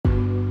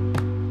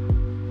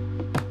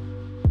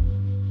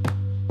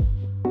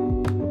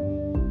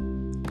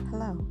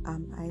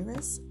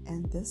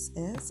This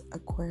is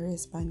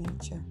Aquarius by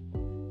Nature.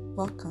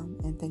 Welcome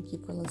and thank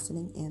you for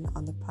listening in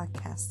on the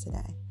podcast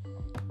today.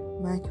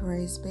 My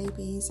Aquarius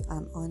babies,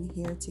 I'm on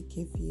here to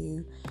give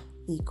you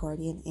the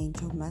Guardian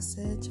Angel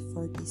message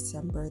for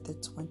December the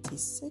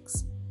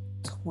 26th,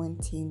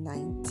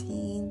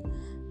 2019.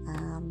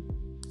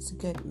 It's a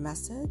good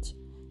message,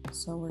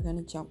 so we're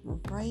going to jump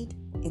right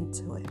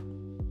into it.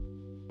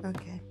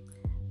 Okay,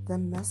 the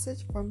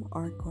message from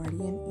our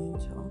Guardian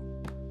Angel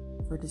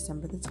for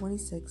December the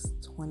 26th,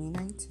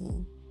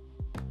 2019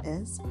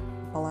 is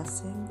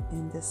Blessing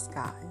in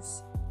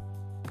Disguise.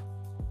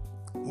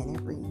 And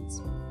it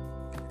reads,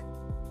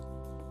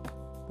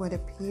 what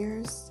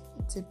appears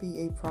to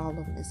be a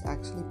problem is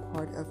actually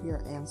part of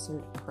your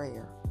answered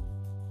prayer.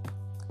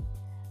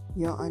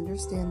 You'll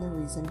understand the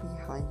reason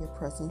behind your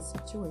present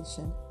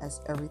situation as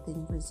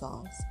everything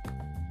resolves.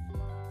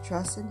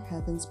 Trust in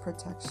heaven's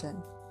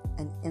protection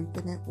and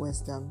infinite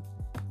wisdom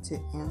to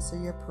answer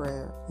your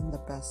prayer in the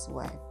best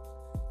way.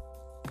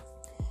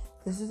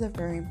 This is a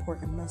very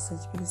important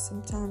message because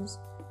sometimes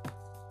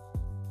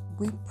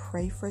we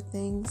pray for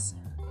things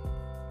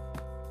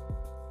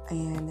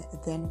and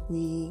then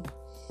we,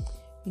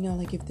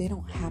 like if they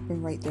don't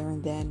happen right there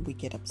and then, we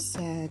get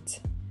upset.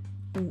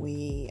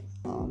 We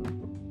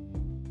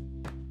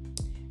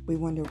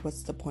wonder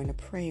what's the point of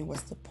praying?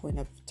 What's the point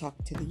of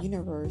talking to the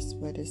universe?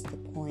 What is the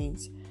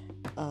point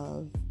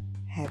of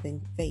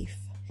having faith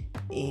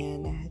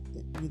in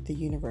the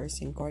universe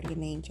and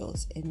guardian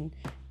angels and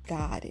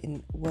God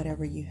and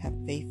whatever you have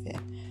faith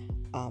in?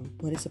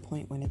 What is the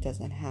point when it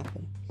doesn't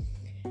happen?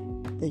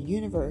 The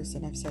universe,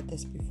 and I've said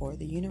this before,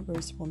 the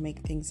universe will make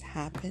things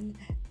happen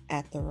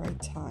at the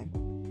right time.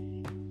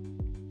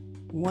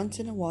 Once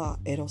in a while,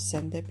 it'll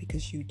send it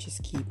because you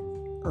just keep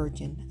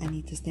urging, I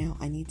need this now,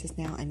 I need this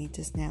now, I need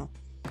this now.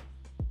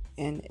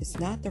 And it's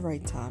not the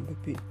right time,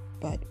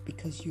 but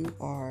because you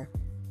are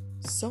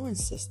so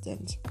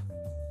insistent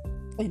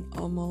and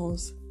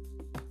almost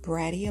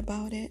bratty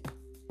about it,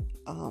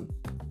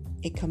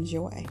 it comes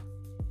your way.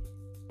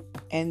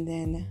 And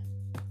then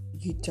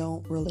you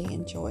don't really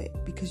enjoy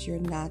it because you're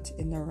not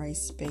in the right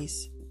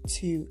space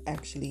to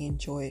actually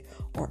enjoy it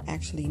or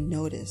actually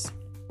notice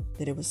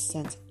that it was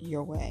sent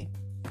your way.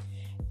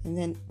 And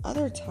then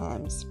other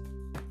times,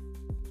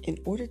 in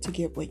order to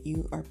get what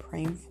you are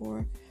praying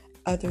for,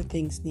 other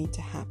things need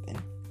to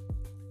happen.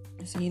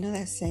 So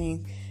that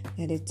saying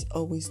that it's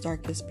always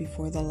darkest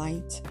before the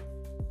light,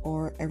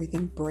 or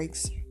everything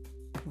breaks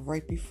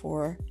right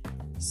before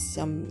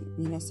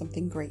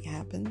something great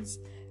happens.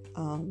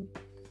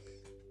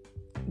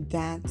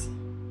 That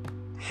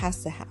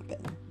has to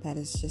happen. That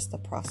is just the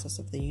process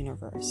of the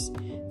universe.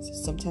 So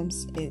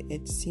sometimes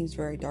it seems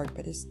very dark,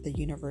 but it's the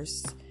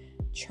universe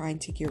trying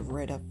to get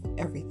rid of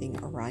everything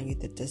around you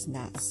that does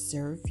not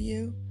serve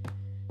you,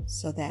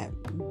 so that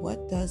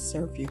what does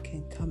serve you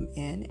can come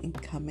in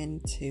and come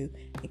into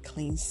a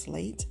clean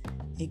slate,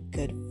 a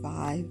good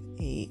vibe,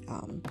 a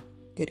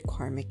good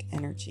karmic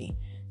energy.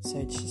 So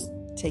it's just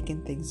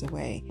taking things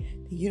away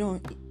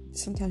that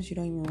sometimes you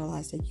don't even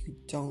realize that you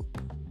don't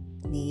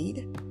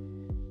need,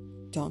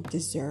 don't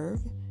deserve.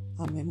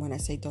 And when I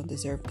say don't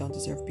deserve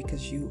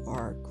because you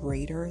are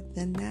greater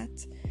than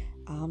that.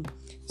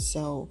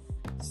 So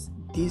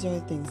these are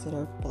the things that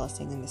are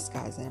blessing in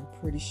disguise, and I'm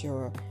pretty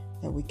sure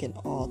that we can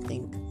all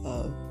think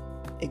of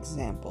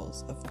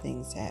examples of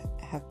things that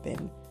have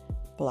been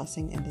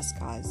blessing in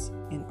disguise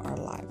in our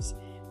lives.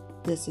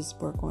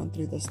 We're going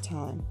through this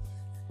time.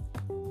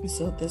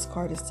 So this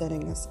card is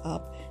setting us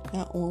up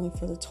not only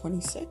for the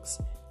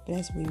 26th, but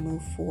as we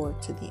move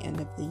forward to the end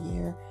of the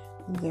year,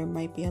 there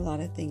might be a lot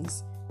of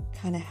things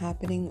kind of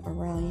happening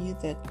around you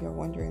that you're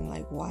wondering,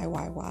 like,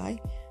 why?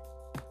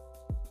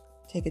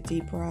 Take a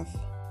deep breath.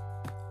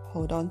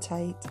 Hold on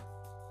tight.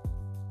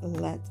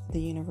 Let the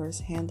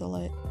universe handle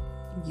it.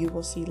 You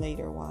will see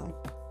later why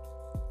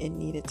it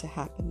needed to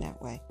happen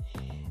that way.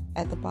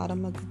 At the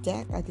bottom of the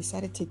deck, I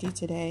decided to do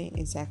today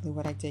exactly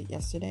what I did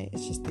yesterday.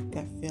 It's just a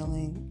gut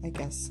feeling. I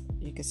guess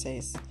you could say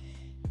it's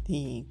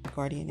the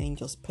guardian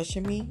angels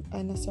pushing me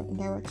in a certain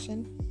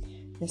direction.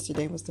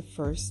 Yesterday was the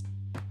first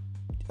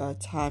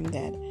time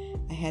that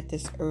I had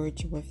this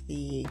urge with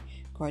the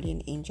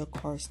guardian angel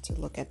cards to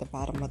look at the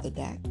bottom of the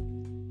deck.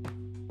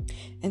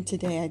 And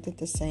today I did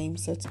the same.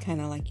 So it's kind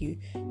of like you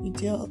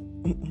deal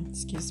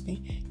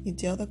you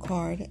deal the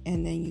card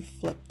and then you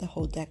flip the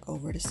whole deck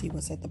over to see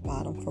what's at the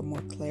bottom for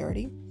more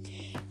clarity.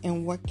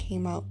 And what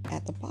came out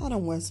at the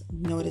bottom was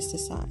notice the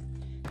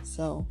sign.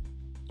 So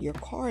your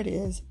card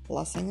is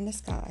blessing in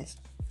disguise.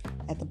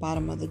 At the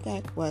bottom of the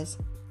deck was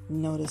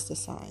notice the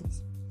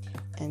signs.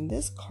 And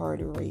this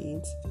card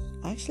reads,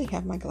 I actually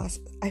have my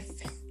glasses.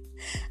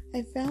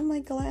 I found my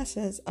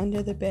glasses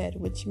under the bed,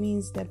 which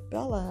means that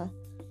Bella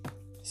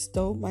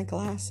stole my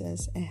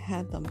glasses and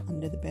had them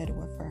under the bed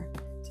with her.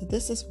 So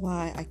this is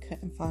why I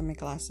couldn't find my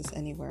glasses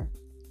anywhere.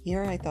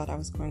 Here I thought I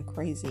was going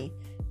crazy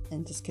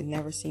and just could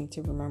never seem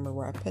to remember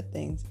where I put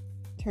things.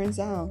 Turns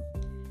out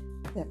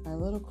that my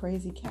little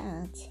crazy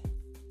cat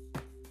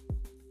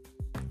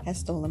has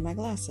stolen my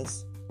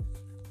glasses.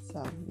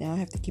 So now I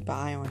have to keep an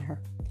eye on her.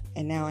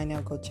 And now I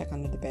know go check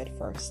under the bed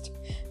first.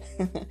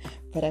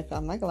 But I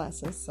found my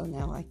glasses, so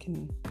now I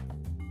can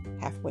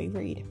halfway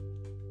read.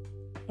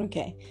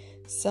 Okay,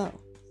 so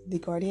the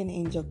guardian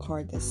angel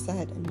card that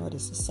said,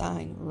 notice the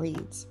sign,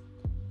 reads,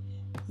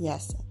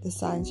 yes, the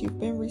signs you've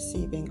been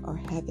receiving are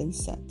heaven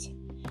sent.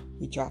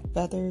 We drop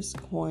feathers,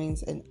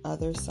 coins, and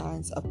other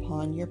signs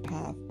upon your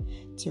path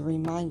to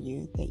remind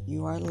you that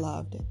you are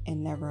loved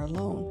and never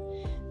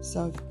alone.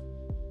 So,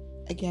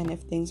 if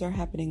things are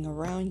happening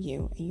around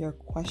you and you're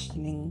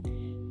questioning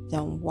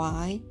them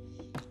why,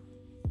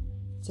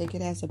 take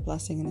it as a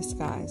blessing in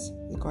disguise.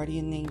 The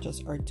guardian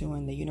angels are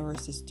doing, the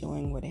universe is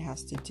doing what it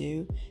has to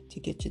do to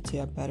get you to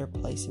a better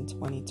place in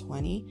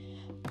 2020.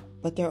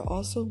 But they're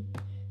also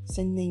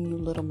sending you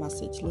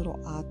little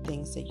odd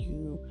things that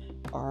you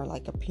are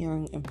like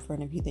appearing in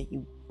front of you that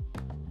you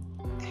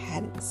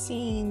hadn't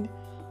seen,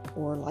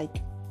 or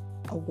like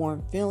a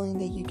warm feeling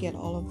that you get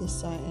all of a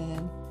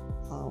sudden,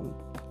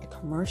 a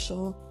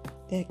commercial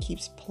that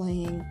keeps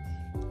playing.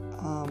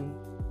 I'm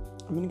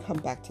going to come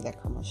back to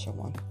that commercial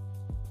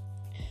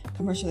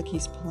that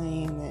keeps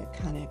playing that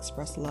kind of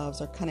expresses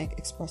loves or kind of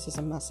expresses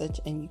a message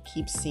and you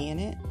keep seeing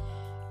it.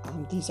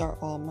 These are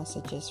all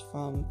messages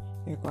from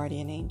your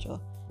guardian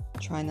angel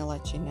trying to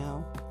let you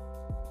know,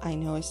 I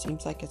know it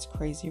seems like it's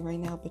crazy right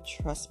now, but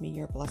trust me,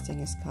 your blessing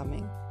is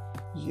coming.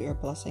 Your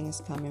blessing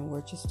is coming.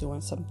 We're just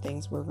doing some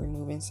things. We're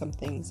removing some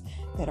things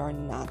that are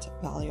not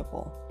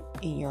valuable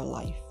in your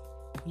life.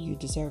 You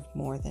deserve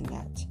more than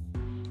that.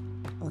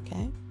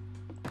 Okay?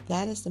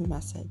 That is the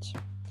message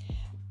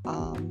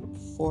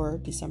for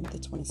December the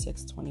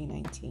 26th,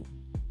 2019.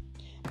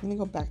 I'm going to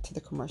go back to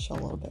the commercial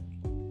a little bit.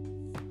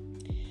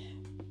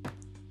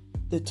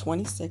 The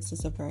 26th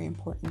is a very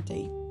important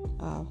date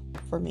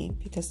for me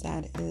because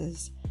that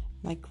is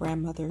my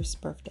grandmother's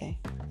birthday.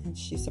 And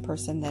she's the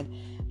person that,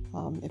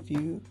 if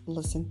you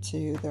listen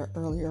to the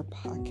earlier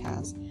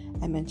podcast,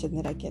 I mentioned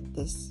that I get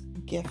this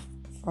gift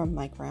from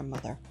my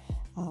grandmother.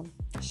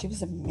 She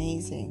was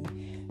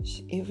amazing.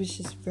 It was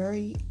just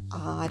very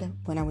odd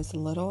when I was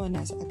little, and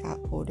as I got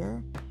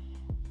older,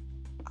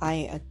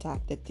 I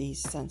adopted these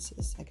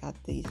senses. I got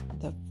the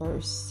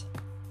first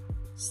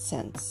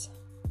sense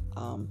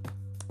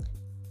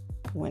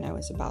when I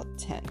was about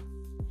 10.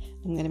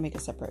 I'm going to make a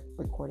separate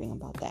recording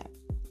about that.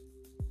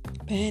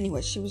 But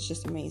anyway, she was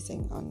just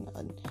amazing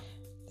on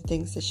the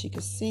things that she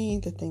could see,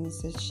 the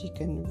things that she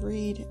can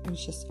read. It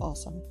was just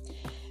awesome.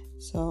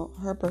 So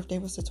her birthday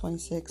was the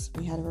 26th.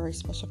 We had a very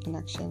special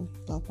connection.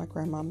 Love my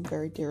grandmom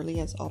very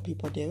dearly, as all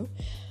people do.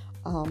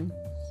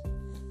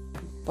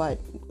 But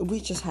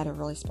we just had a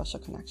really special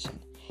connection.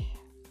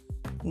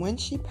 When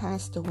she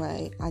passed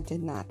away, I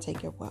did not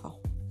take it well.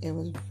 It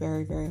was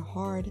very, very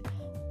hard.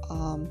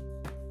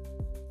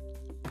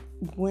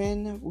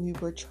 When we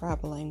were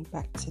traveling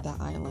back to the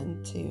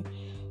island to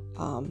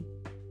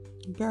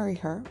bury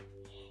her,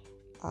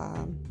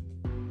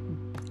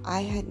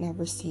 I had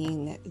never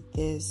seen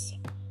this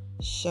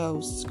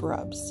show,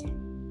 Scrubs,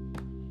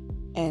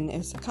 and it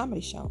was a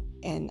comedy show,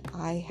 and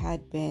I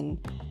had been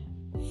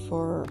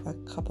for a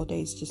couple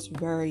days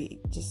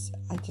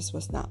I just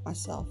was not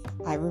myself.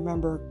 I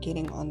remember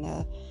getting on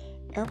the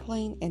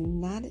airplane and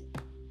not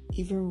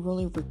even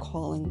really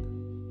recalling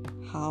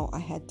how I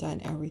had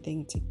done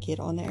everything to get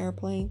on the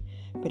airplane,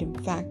 but in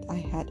fact I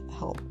had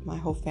helped my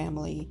whole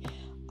family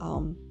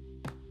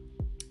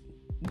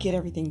get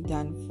everything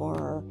done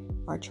for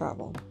our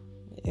travel.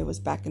 It was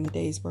back in the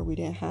days where we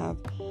didn't have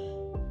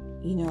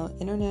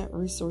internet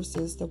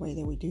resources the way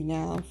that we do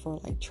now for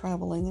like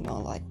traveling and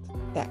all like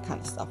that kind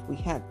of stuff. We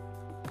had,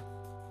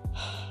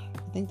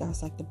 I think that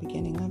was like the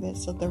beginning of it,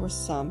 so there was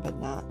some, but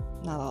not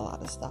a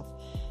lot of stuff.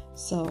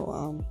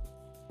 So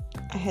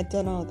I had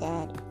done all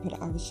that,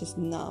 but I was just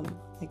numb,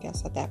 I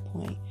guess, at that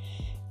point.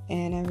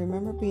 And I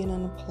remember being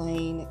on a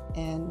plane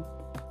and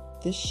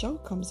this show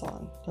comes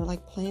on. They're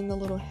like playing the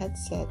little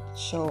headset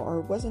show, or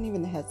it wasn't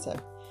even the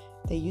headset.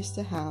 They used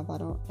to have, I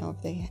don't know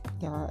if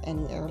there are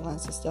any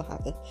airlines that still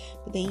have it,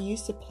 but they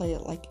used to play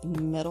it like in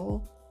the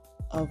middle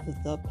of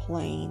the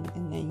plane,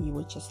 and then you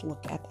would just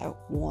look at that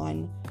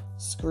one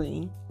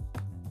screen.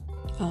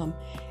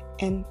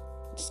 And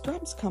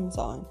Scrubs comes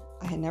on.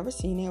 I had never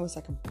seen it. It was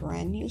like a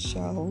brand new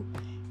show,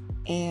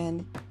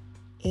 and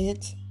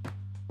it,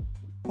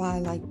 by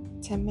like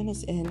 10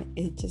 minutes in,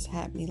 it just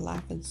had me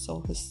laughing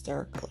so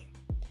hysterically.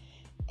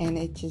 And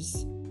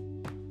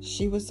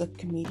she was a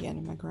comedian,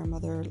 and my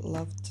grandmother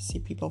loved to see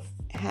people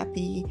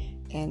happy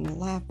and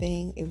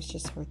laughing. It was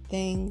just her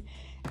thing.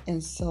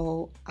 And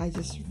so I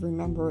just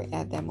remember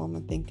at that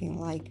moment thinking,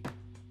 like,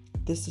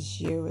 this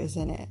is you,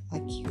 isn't it?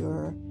 Like,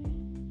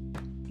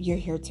 you're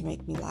here to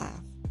make me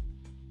laugh.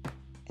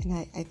 And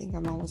I think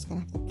I'm almost gonna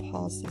have to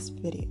pause this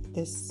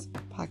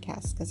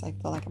podcast, because I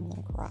feel like I'm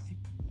gonna cry.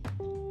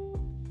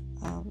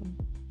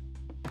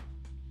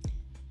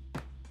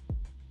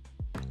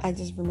 I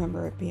just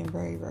remember it being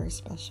very, very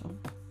special.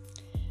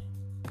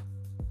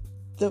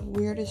 The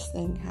weirdest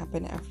thing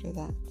happened after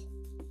that.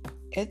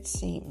 It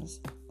seems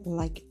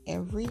like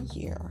every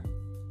year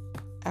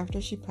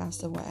after she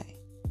passed away,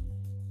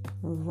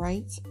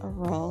 right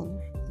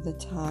around the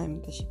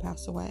time that she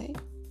passed away,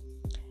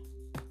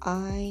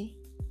 I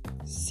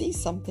see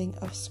something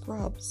of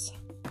Scrubs,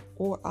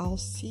 or I'll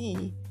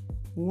see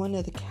one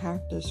of the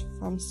characters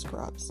from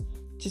Scrubs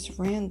just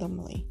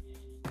randomly,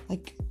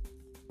 like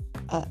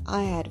an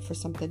ad for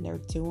something they're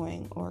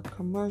doing, or a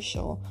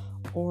commercial,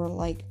 or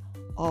like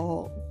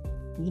I'll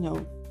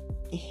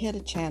hit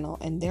a channel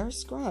and there's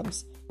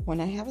Scrubs when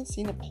I haven't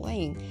seen it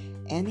playing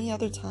any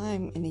other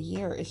time in a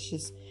year.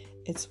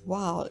 It's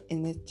wild,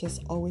 and it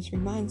just always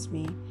reminds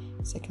me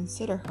to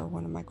consider her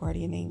one of my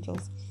guardian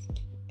angels.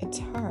 It's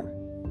her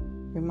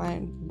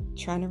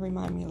trying to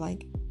remind me,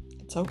 like,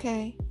 it's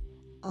okay,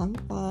 I'm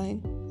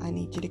fine, I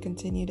need you to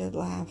continue to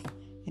laugh,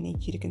 I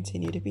need you to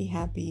continue to be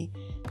happy.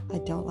 I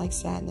don't like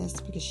sadness,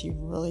 because she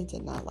really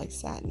did not like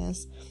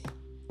sadness.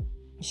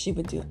 She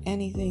would do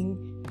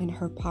anything in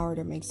her power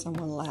to make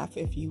someone laugh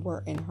if you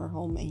were in her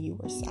home and you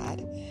were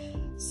sad.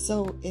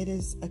 So it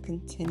is a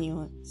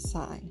continual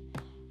sign.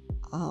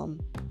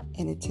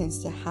 And it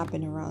tends to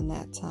happen around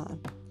that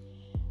time.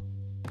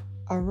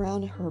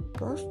 Around her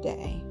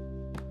birthday,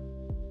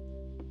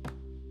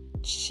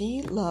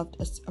 she loved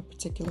a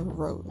particular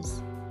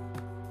rose.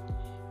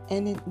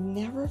 And it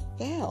never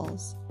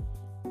fails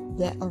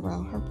that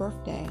around her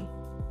birthday,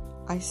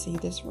 I see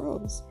this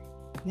rose.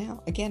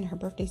 Now, again, her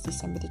birthday is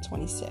December the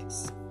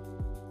 26th.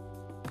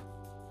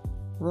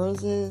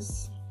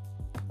 Roses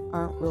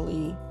aren't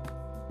really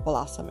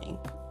blossoming,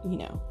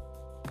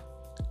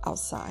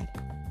 outside.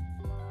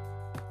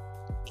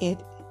 It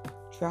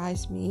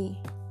drives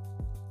me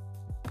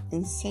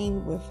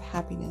insane with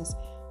happiness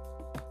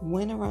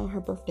when around her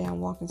birthday I'm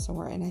walking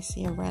somewhere and I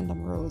see a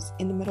random rose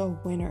in the middle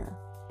of winter.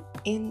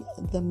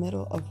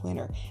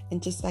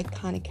 And just like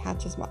kind of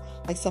catches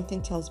like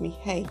something tells me,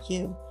 hey,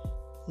 you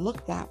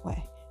look that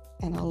way.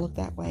 And I'll look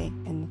that way,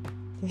 and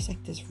there's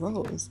like this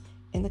rose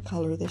in the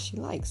color that she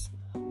likes.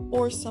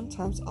 Or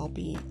sometimes I'll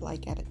be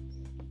like at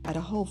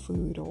a Whole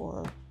Food,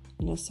 or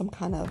some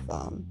kind of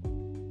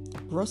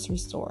grocery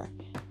store,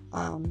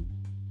 and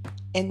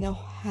they'll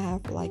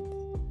have like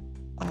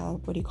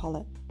what do you call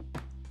it?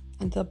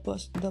 And the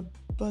bush,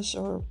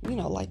 or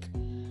like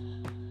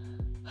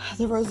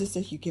the roses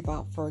that you give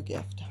out for a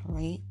gift,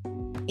 right?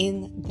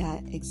 In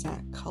that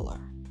exact color.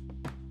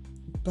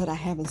 But I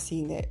haven't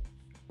seen it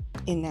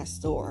in that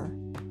store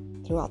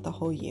throughout the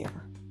whole year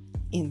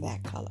in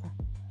that color.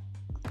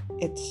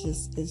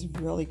 It's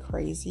really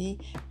crazy,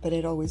 but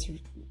it always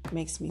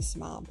makes me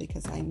smile,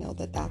 because I know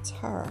that that's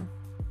her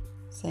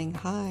saying,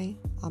 hi,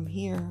 I'm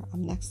here,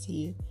 I'm next to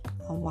you,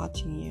 I'm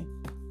watching you,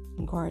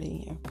 I'm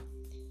guarding you.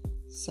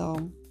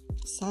 So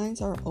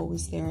signs are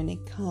always there, and they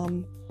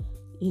come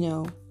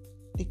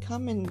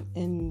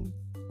in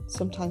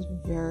sometimes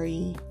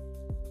very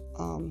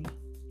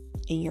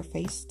in your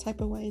face type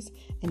of ways,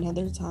 and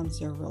other times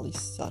they're really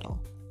subtle.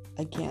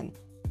 Again,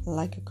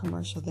 like a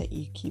commercial that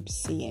you keep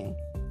seeing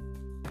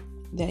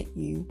that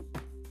you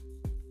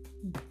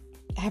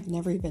have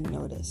never even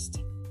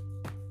noticed.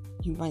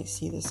 You might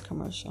see this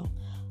commercial.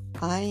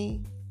 I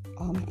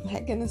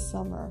back in the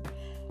summer,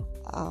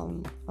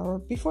 or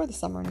before the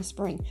summer, in the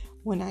spring,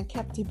 when I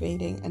kept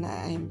debating, and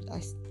I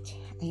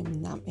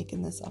am not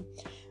making this up,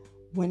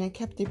 when I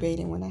kept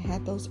debating, when I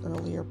had those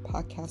earlier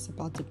podcasts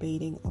about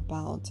debating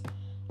about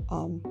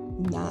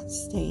not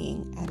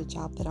staying at a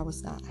job that I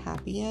was not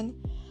happy in.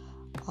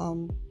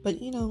 But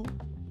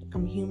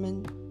I'm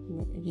human.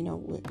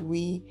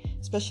 We,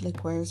 especially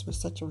Aquarius, we're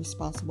such a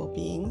responsible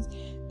beings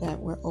that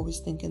we're always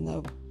thinking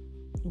of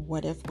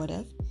what if.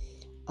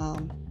 I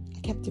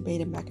kept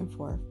debating back and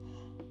forth.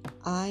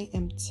 I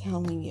am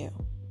telling you,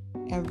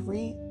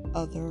 every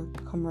other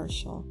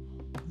commercial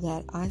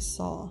that I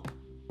saw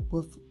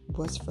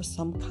was for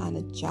some kind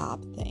of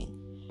job thing.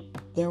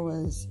 There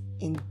was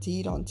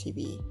Indeed on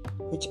TV,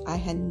 which I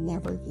had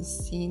never even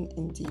seen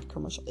Indeed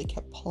commercial. It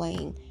kept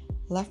playing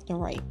left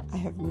and right. I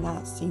have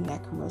not seen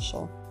that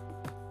commercial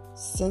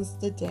since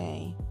the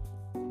day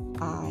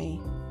I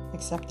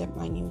accepted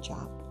my new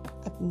job.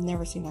 I've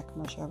never seen that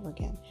commercial ever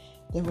again.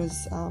 There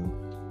was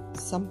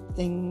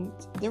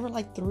there were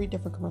like 3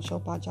 different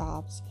commercials about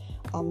jobs,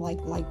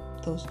 like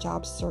those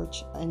job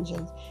search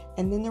engines,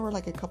 and then there were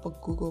like a couple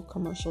Google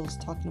commercials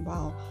talking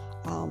about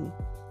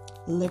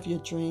live your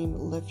dream,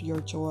 live your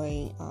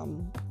joy,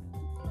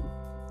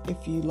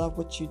 if you love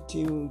what you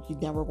do, you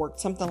never work,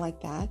 something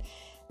like that.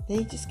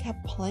 They just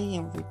kept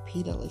playing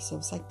repeatedly. So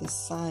it's like this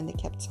sign that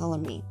kept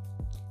telling me,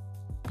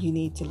 you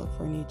need to look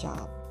for a new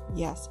job.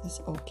 Yes,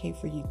 it's okay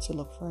for you to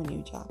look for a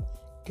new job.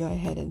 Go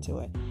ahead and do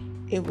it.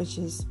 It was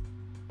just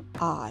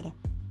odd.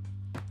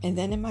 And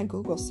then in my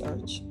Google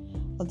search,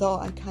 although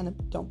I kind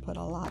of don't put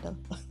a lot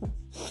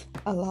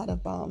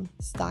of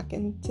stock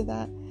into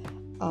that,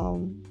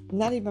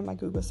 not even my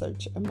Google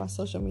search and my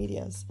social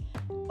medias,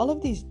 all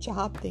of these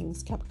job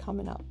things kept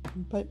coming up.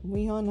 But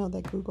we all know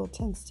that Google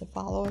tends to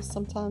follow us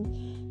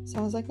sometimes. So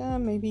I was like,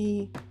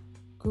 maybe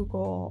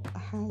Google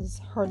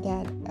has heard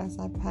that as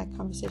I've had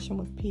conversation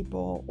with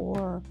people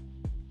or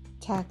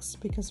text,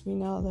 because we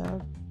know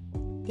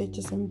they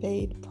just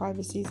invade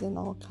privacies in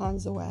all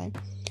kinds of ways.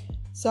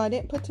 So I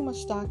didn't put too much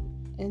stock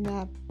in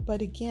that.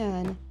 But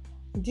again,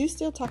 I do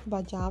still talk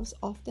about jobs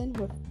often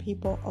with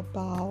people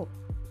about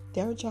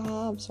their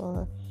jobs,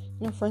 or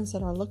friends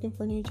that are looking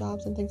for new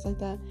jobs and things like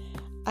that.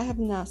 I have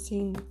not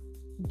seen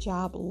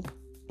job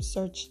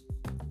search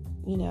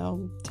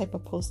type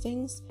of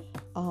postings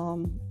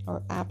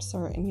or apps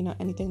or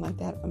anything like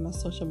that on my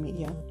social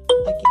media.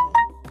 Again,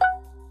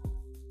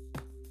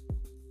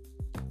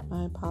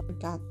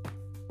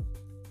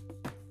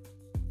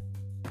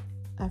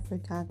 I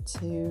forgot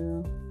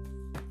to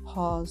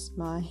pause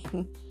my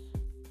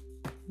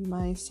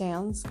my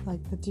sounds,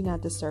 like the do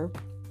not disturb.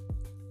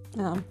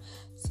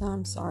 So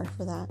I'm sorry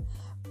for that.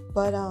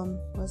 But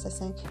what was I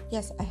saying?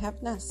 Yes, I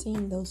have not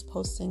seen those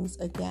postings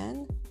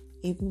again,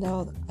 even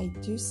though I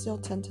do still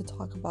tend to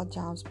talk about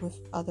jobs with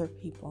other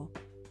people.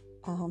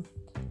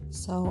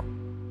 So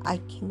I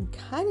can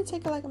kind of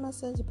take it like a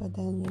message, but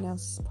then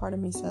part of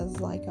me says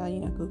like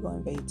Google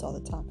invades all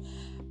the time.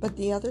 But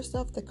the other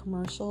stuff, the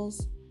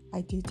commercials,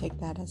 I do take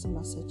that as a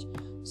message.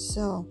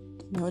 So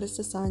notice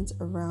the signs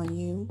around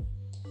you,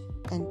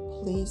 and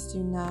please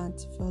do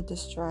not feel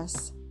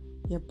distressed.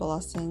 Your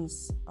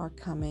blessings are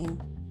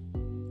coming.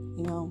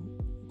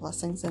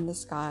 Blessings in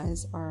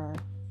disguise are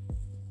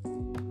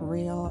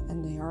real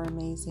and they are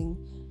amazing.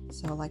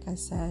 So like I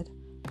said,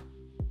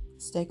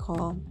 stay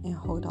calm and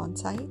hold on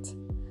tight.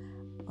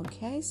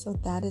 Okay, so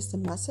that is the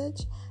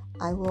message.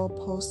 I will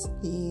post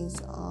these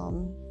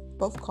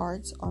both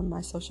cards on my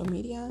social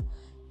media,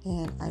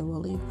 and I will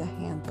leave the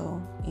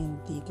handle in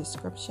the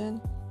description.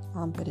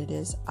 But it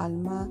is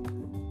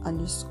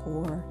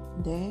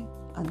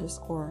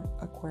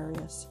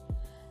Alma_de_Aquarius.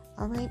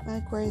 All right, my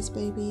Aquarius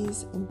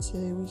babies,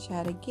 until we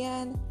chat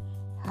again,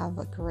 have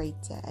a great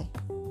day.